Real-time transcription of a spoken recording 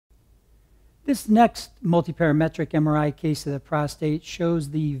This next multiparametric MRI case of the prostate shows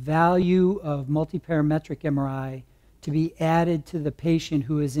the value of multiparametric MRI to be added to the patient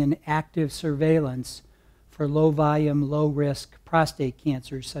who is in active surveillance for low volume, low risk prostate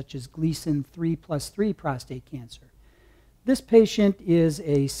cancers such as Gleason 3+3 prostate cancer. This patient is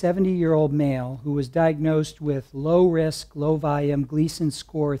a 70-year-old male who was diagnosed with low risk, low volume Gleason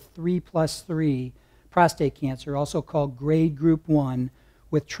score 3+3 prostate cancer, also called grade group 1,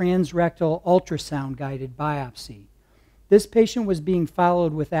 with transrectal ultrasound guided biopsy. This patient was being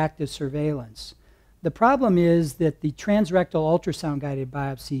followed with active surveillance. The problem is that the transrectal ultrasound guided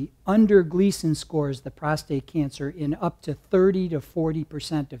biopsy under Gleason scores the prostate cancer in up to 30 to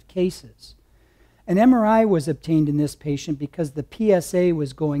 40% of cases. An MRI was obtained in this patient because the PSA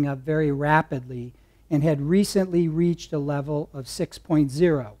was going up very rapidly and had recently reached a level of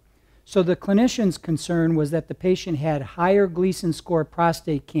 6.0. So the clinician's concern was that the patient had higher Gleason score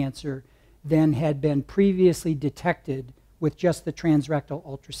prostate cancer than had been previously detected with just the transrectal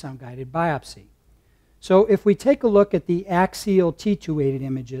ultrasound guided biopsy. So if we take a look at the axial T2 weighted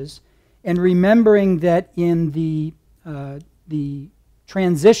images, and remembering that in the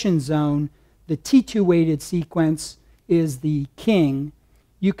transition zone, the T2 weighted sequence is the king,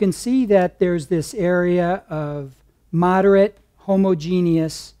 you can see that there's this area of moderate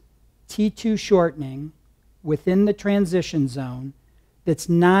homogeneous T2 shortening within the transition zone that's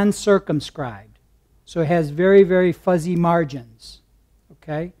non-circumscribed. So it has very, very fuzzy margins,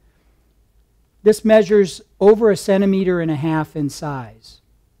 okay? This measures over 1.5 centimeters in size.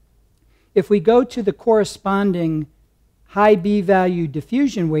 If we go to the corresponding high B-value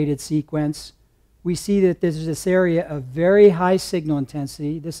diffusion weighted sequence, we see that there's this area of very high signal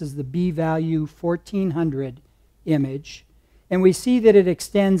intensity. This is the B-value 1400 image. And we see that it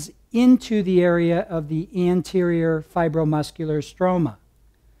extends into the area of the anterior fibromuscular stroma.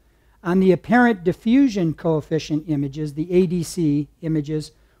 On the apparent diffusion coefficient images, the ADC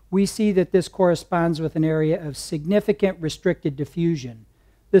images, we see that this corresponds with an area of significant restricted diffusion.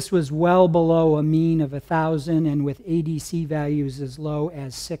 This was well below a mean of 1,000 and with ADC values as low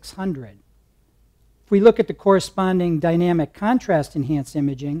as 600. If we look at the corresponding dynamic contrast enhanced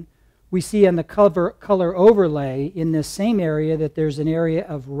imaging, we see on the color overlay in this same area that there's an area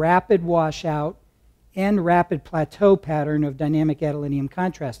of rapid washout and rapid plateau pattern of dynamic gadolinium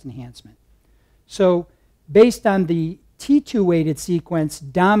contrast enhancement. So based on the T2 weighted sequence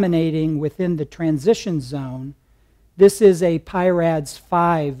dominating within the transition zone, this is a PI-RADS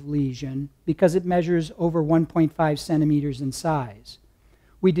 5 lesion because it measures over 1.5 centimeters in size.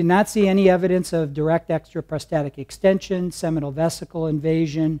 We did not see any evidence of direct extraprostatic extension, seminal vesicle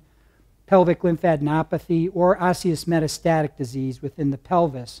invasion, pelvic lymphadenopathy, or osseous metastatic disease within the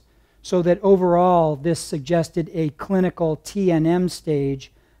pelvis, so that overall this suggested a clinical TNM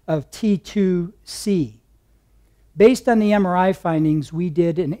stage of T2C. Based on the MRI findings, we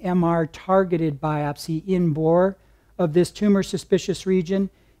did an MR targeted biopsy in bore of this tumor suspicious region,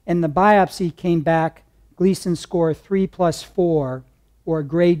 and the biopsy came back Gleason score 3+4, or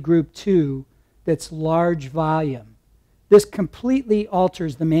grade group 2, that's large volume. This completely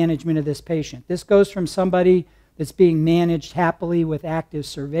alters the management of this patient. This goes from somebody that's being managed happily with active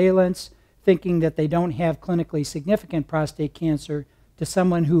surveillance, thinking that they don't have clinically significant prostate cancer, to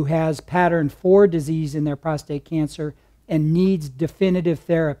someone who has pattern 4 disease in their prostate cancer and needs definitive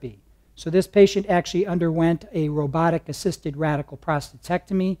therapy. So this patient actually underwent a robotic-assisted radical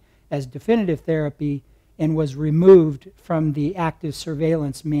prostatectomy as definitive therapy and was removed from the active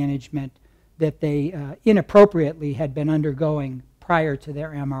surveillance management that they inappropriately had been undergoing prior to their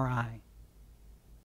MRI.